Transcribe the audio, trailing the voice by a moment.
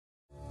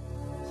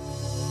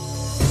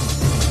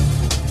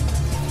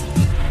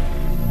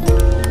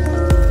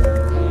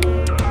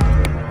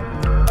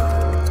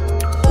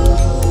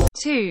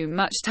Too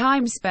much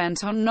time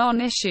spent on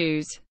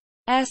non-issues.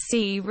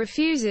 SC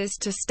refuses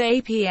to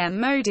stay PM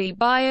Modi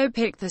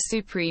biopic. The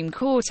Supreme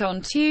Court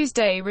on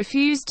Tuesday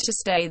refused to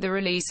stay the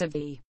release of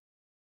the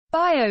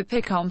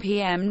biopic on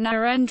PM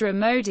Narendra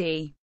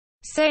Modi,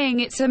 saying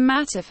it's a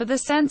matter for the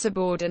Censor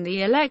Board and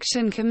the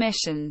Election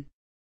Commission.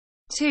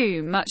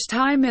 Too much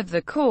time of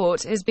the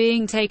court is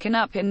being taken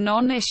up in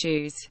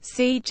non-issues,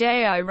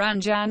 CJI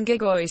Ranjan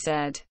Gogoi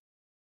said.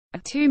 A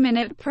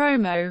 2-minute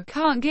promo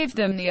can't give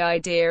them the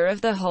idea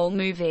of the whole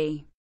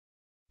movie.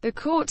 The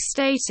court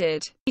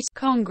stated,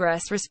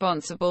 Congress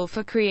responsible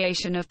for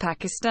creation of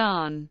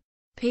Pakistan.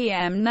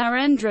 PM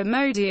Narendra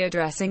Modi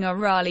addressing a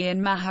rally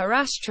in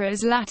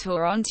Maharashtra's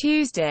Latur on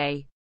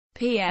Tuesday.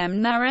 PM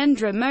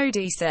Narendra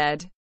Modi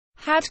said,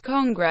 had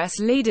Congress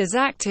leaders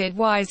acted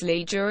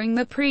wisely during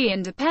the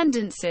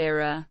pre-independence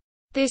era,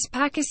 this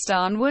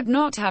Pakistan would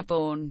not have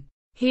born.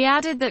 He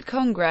added that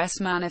Congress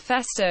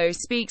manifesto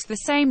speaks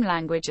the same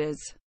language as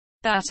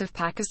that of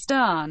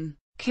Pakistan.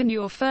 Can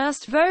your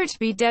first vote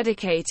be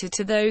dedicated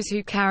to those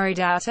who carried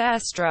out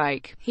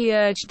airstrike? He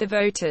urged the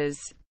voters.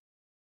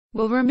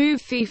 Will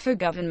remove fee for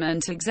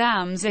government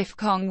exams if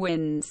Cong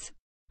wins.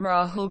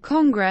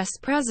 Congress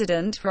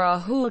President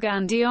Rahul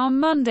Gandhi on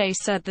Monday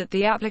said that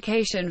the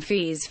application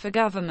fees for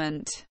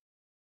government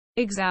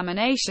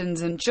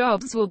examinations and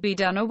jobs will be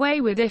done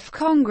away with if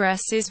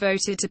Congress is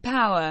voted to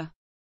power.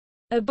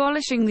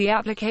 Abolishing the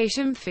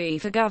application fee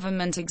for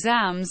government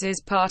exams is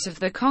part of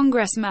the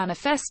Congress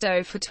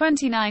manifesto for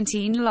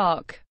 2019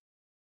 Lok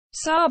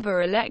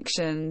Sabha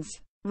elections.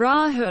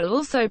 Rahul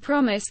also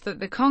promised that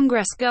the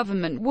Congress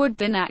government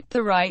would enact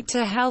the Right to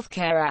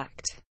Healthcare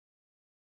Act.